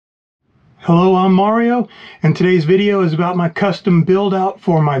Hello, I'm Mario, and today's video is about my custom build out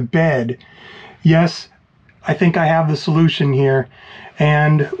for my bed. Yes, I think I have the solution here.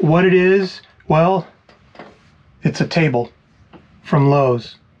 And what it is, well, it's a table from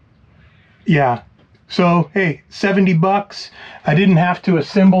Lowe's. Yeah. So, hey, 70 bucks. I didn't have to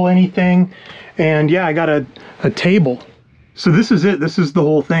assemble anything. And yeah, I got a table. So this is it. This is the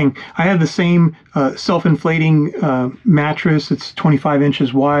whole thing. I have the same self-inflating mattress. It's 25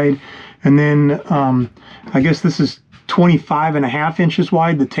 inches wide. And then I guess this is 25.5 inches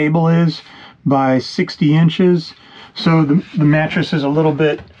wide. The table is by 60 inches. So the mattress is a little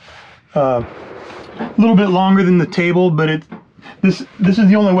bit longer than the table, but this is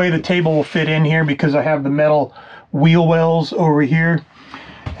the only way the table will fit in here because I have the metal wheel wells over here.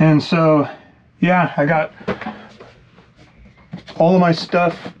 And so, yeah, I got all of my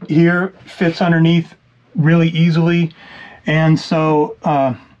stuff here, fits underneath really easily. And so,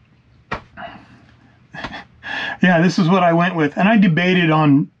 yeah, this is what I went with. And I debated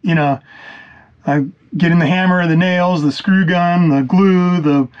on, getting the hammer, the nails, the screw gun, the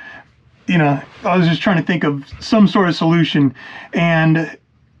glue, I was just trying to think of some sort of solution. And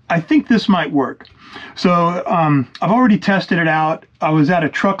I think this might work. So I've already tested it out. I was at a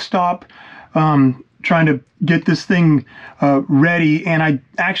truck stop trying to get this thing ready, and I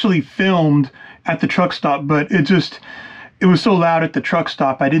actually filmed at the truck stop, but it was so loud at the truck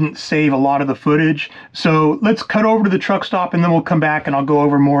stop I didn't save a lot of the footage. So let's cut over to the truck stop and then we'll come back and I'll go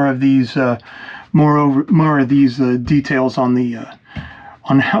over more of these details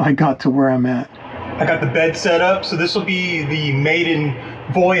on how I got to where I'm at. I got the bed set up, so this will be the maiden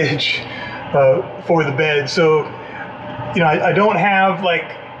voyage for the bed. So I don't have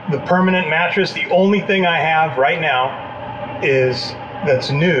like the permanent mattress. The only thing I have right now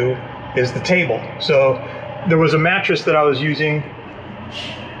that's new is the table. So there was a mattress that I was using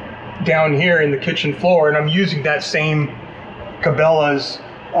down here in the kitchen floor, and I'm using that same Cabela's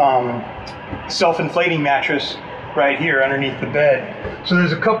self-inflating mattress right here underneath the bed. So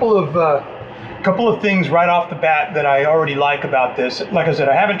there's a couple of things right off the bat that I already like about this. Like I said,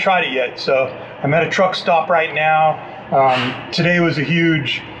 I haven't tried it yet, so I'm at a truck stop right now. Today was a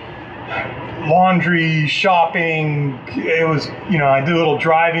huge laundry, shopping. It was, I do a little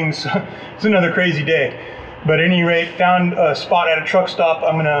driving, so it's another crazy day. But at any rate, found a spot at a truck stop.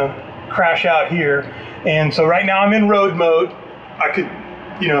 I'm gonna crash out here. And so right now I'm in road mode. I could,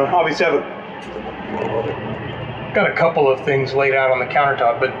 obviously got a couple of things laid out on the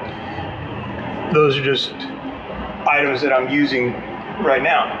countertop, but those are just items that I'm using right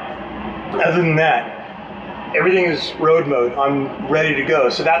now. Other than that, everything is road mode. I'm ready to go.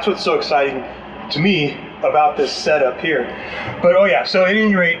 So that's what's so exciting to me about this setup here. But oh yeah, so at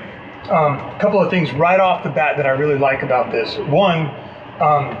any rate, a couple of things right off the bat that I really like about this. One,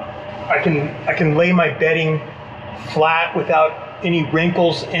 I can lay my bedding flat without any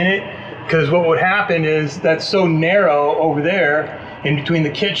wrinkles in it, because what would happen is that's so narrow over there in between the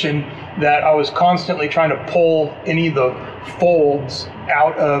kitchen that I was constantly trying to pull any of the folds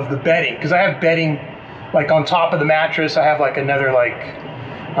out of the bedding, because I have bedding like on top of the mattress. I have like another, like,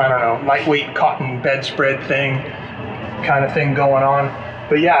 I don't know, lightweight cotton bedspread thing kind of thing going on.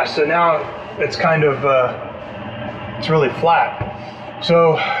 But yeah, so now it's kind of, it's really flat.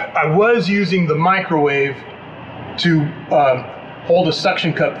 So I was using the microwave to hold a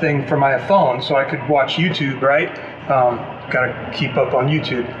suction cup thing for my phone so I could watch YouTube, right? Gotta keep up on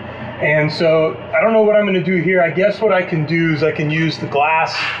YouTube. And so I don't know what I'm gonna do here. I guess what I can do is I can use the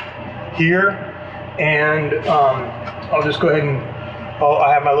glass here, and I'll just go ahead and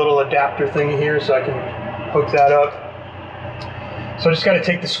I have my little adapter thing here so I can hook that up. So I just got to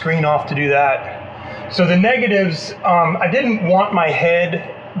take the screen off to do that. So the negatives, I didn't want my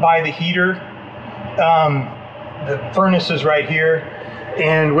head by the heater. The furnace is right here.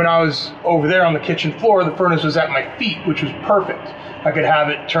 And when I was over there on the kitchen floor, the furnace was at my feet, which was perfect. I could have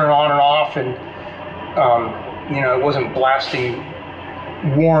it turn on and off, and it wasn't blasting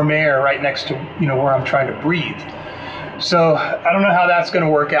warm air right next to where I'm trying to breathe. So I don't know how that's going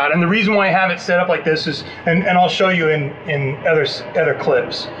to work out. And the reason why I have it set up like this is, and I'll show you in other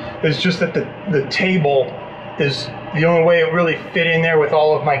clips, is just that the table is the only way it really fit in there with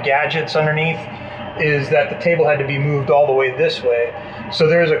all of my gadgets underneath, is that the table had to be moved all the way this way. So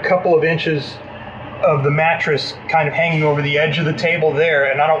there's a couple of inches of the mattress kind of hanging over the edge of the table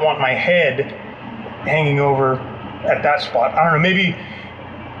there, and I don't want my head hanging over at that spot. I don't know, maybe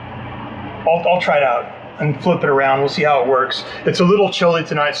I'll try it out and flip it around. We'll see how it works. It's a little chilly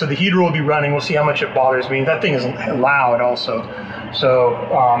tonight, so the heater will be running. We'll see how much it bothers me. That thing is loud also. So,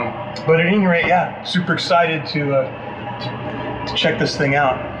 but at any rate, yeah, super excited to check this thing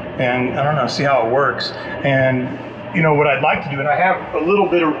out. and I don't know, see how it works. And you know what I'd like to do, and I have got a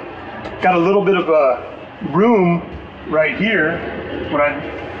little bit of a room right here. What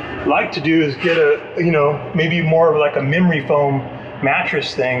I'd like to do is get a, you know, maybe more of like a memory foam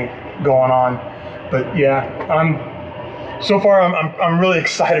mattress thing going on. But yeah, so far I'm really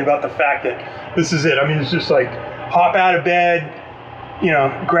excited about the fact that this is it. I mean, it's just like hop out of bed, you know,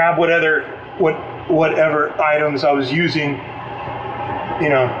 grab whatever items I was using, you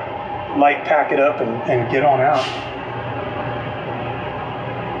know, light pack it up and get on out.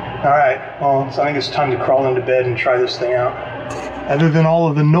 All right, well, so I think it's time to crawl into bed and try this thing out. Other than all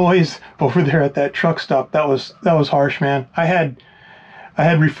of the noise over there at that truck stop, that was harsh, man. I had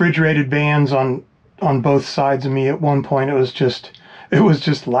refrigerated vans on both sides of me at one point. It was just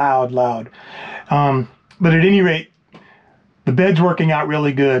loud. But at any rate, the bed's working out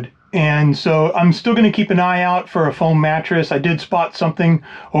really good. And so I'm still going to keep an eye out for a foam mattress. I did spot something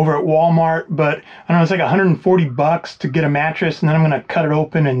over at Walmart, but I don't know, it's like $140 to get a mattress, and then I'm going to cut it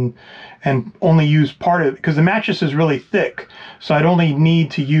open and only use part of it, because the mattress is really thick. So I'd only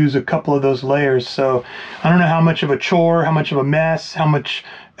need to use a couple of those layers. So I don't know how much of a chore, how much of a mess, how much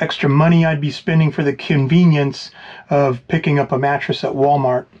extra money I'd be spending for the convenience of picking up a mattress at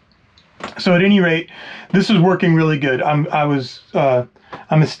Walmart. So at any rate, this is working really good.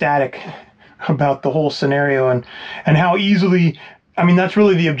 I'm ecstatic about the whole scenario and how easily, I mean, that's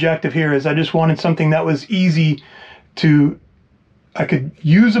really the objective here, is I just wanted something that was easy to, I could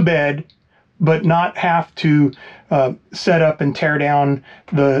use a bed, but not have to set up and tear down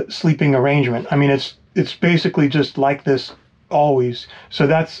the sleeping arrangement. I mean, it's basically just like this always. So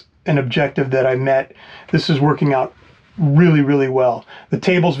that's an objective that I met. This is working out really well. The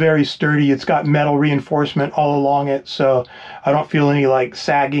table's very sturdy. It's got metal reinforcement all along it, so I don't feel any like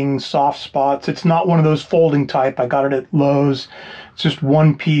sagging soft spots. It's not one of those folding type. I got it at Lowe's. It's just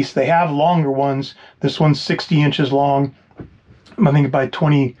one piece. They have longer ones. This one's 60 inches long, I think by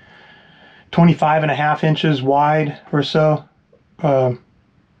 25 and a half inches wide or so. I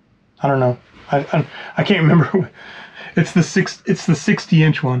don't know. I can't remember. It's the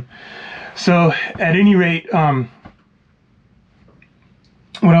 60-inch one. So at any rate,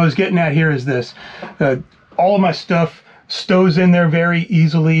 what I was getting at here is this. All of my stuff stows in there very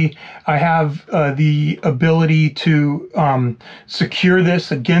easily. I have the ability to secure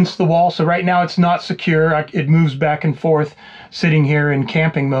this against the wall. So right now it's not secure. It moves back and forth sitting here in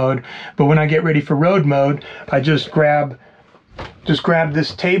camping mode. But when I get ready for road mode, I just grab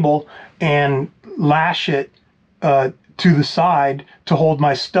this table and lash it to the side to hold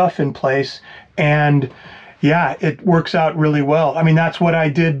my stuff in place. And yeah, it works out really well. I mean, that's what I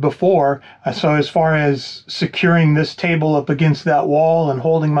did before. So as far as securing this table up against that wall and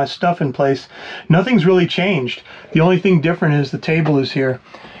holding my stuff in place, nothing's really changed. The only thing different is the table is here.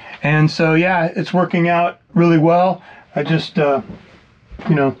 And so, yeah, it's working out really well. I just, you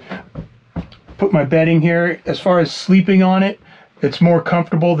know, put my bedding here. As far as sleeping on it, it's more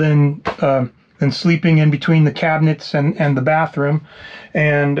comfortable than sleeping in between the cabinets and the bathroom.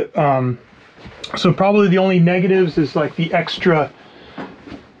 And, so probably the only negatives is like the extra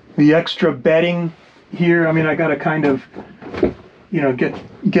bedding here. I mean, I got to kind of, you know,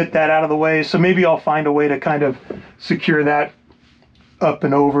 get that out of the way. So maybe I'll find a way to kind of secure that up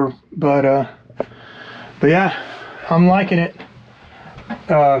and over. But yeah, I'm liking it.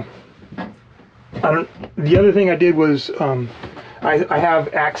 The other thing I did was I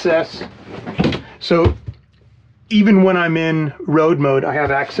have access. So even when I'm in road mode, I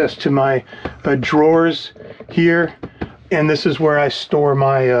have access to my drawers here, and this is where I store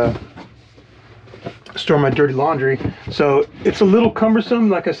my dirty laundry. So it's a little cumbersome,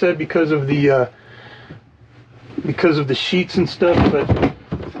 like I said, because of the sheets and stuff.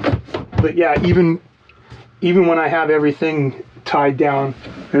 But yeah, even when I have everything tied down,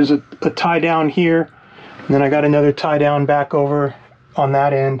 there's a tie down here, and then I got another tie down back over on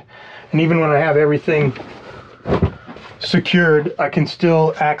that end. And even when I have everything secured, I can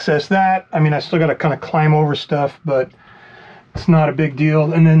still access that. I mean, I still got to kind of climb over stuff, but it's not a big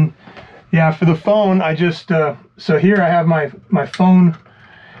deal. And then, yeah, for the phone, I just so here I have my phone.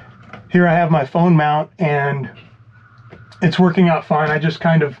 Here I have my phone mount, and it's working out fine. I just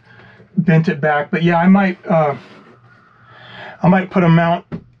kind of bent it back, but yeah, I might put a mount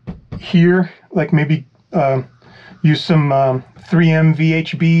here, like maybe use some 3M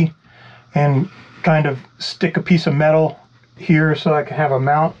VHB and kind of stick a piece of metal here so I can have a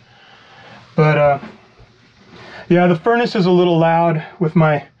mount. But yeah, the furnace is a little loud with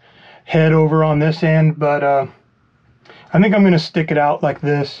my head over on this end, but I think I'm gonna stick it out like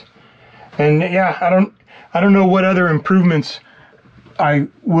this. And yeah, I don't know what other improvements I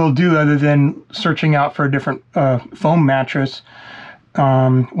will do other than searching out for a different foam mattress.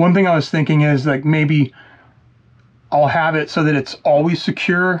 One thing I was thinking is like maybe I'll have it so that it's always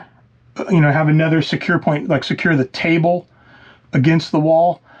secure, you know, have another secure point, like secure the table against the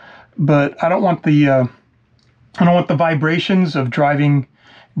wall. But I don't want the vibrations of driving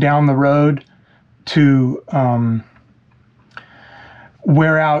down the road to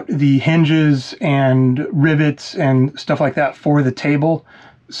wear out the hinges and rivets and stuff like that for the table.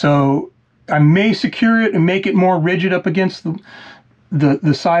 So I may secure it and make it more rigid up against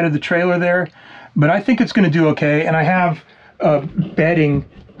the side of the trailer there, but I think it's going to do okay. And I have bedding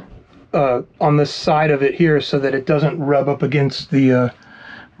on the side of it here so that it doesn't rub up against the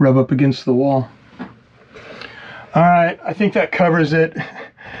wall. All right, I think that covers it.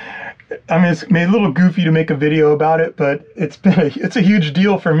 I mean, it's made a little goofy to make a video about it, but it's a huge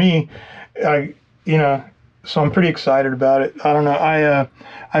deal for me. You know, so I'm pretty excited about it. I don't know.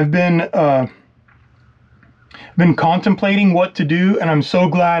 I've been contemplating what to do, and I'm so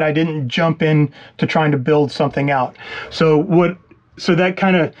glad I didn't jump in to trying to build something out. So that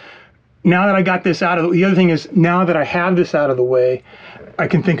kind of, now that I got this out of the other thing is, now that I have this out of the way, I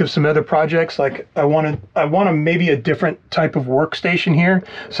can think of some other projects. Like I want maybe a different type of workstation here.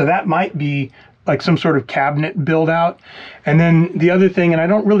 So that might be like some sort of cabinet build out. And then the other thing, and I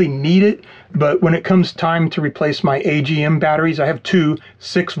don't really need it, but when it comes time to replace my AGM batteries, I have two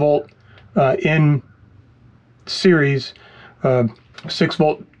 6-volt in series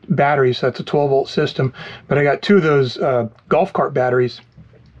 6-volt batteries. So that's a 12-volt system, but I got two of those golf cart batteries.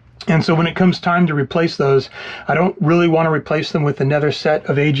 And so when it comes time to replace those, I don't really want to replace them with another set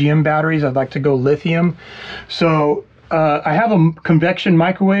of AGM batteries. I'd like to go lithium. So I have a convection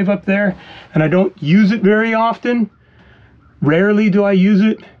microwave up there, and I don't use it very often. Rarely do I use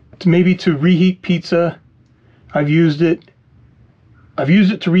it, maybe to reheat pizza. I've used it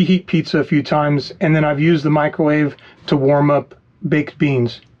to reheat pizza a few times, and then I've used the microwave to warm up baked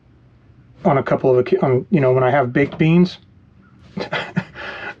beans on a couple of, you know, when I have baked beans.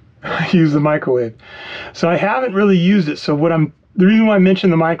 I use the microwave. So I haven't really used it. So the reason why I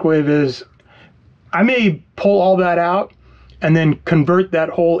mentioned the microwave is I may pull all that out and then convert that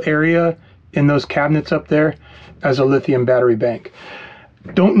whole area in those cabinets up there as a lithium battery bank.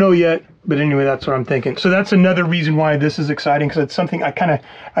 Don't know yet, but anyway, that's what I'm thinking. So that's another reason why this is exciting, because it's something I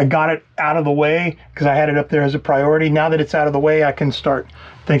got it out of the way because I had it up there as a priority. Now that it's out of the way, I can start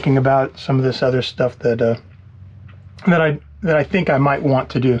thinking about some of this other stuff that I think I might want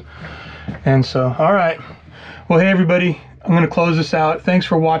to do. And so, all right. Well, hey everybody, I'm going to close this out. Thanks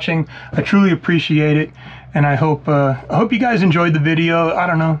for watching. I truly appreciate it, and I hope you guys enjoyed the video. I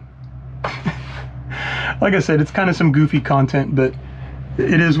don't know. Like I said, it's kind of some goofy content, but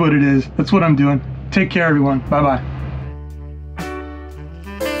it is what it is. That's what I'm doing. Take care, everyone. Bye-bye.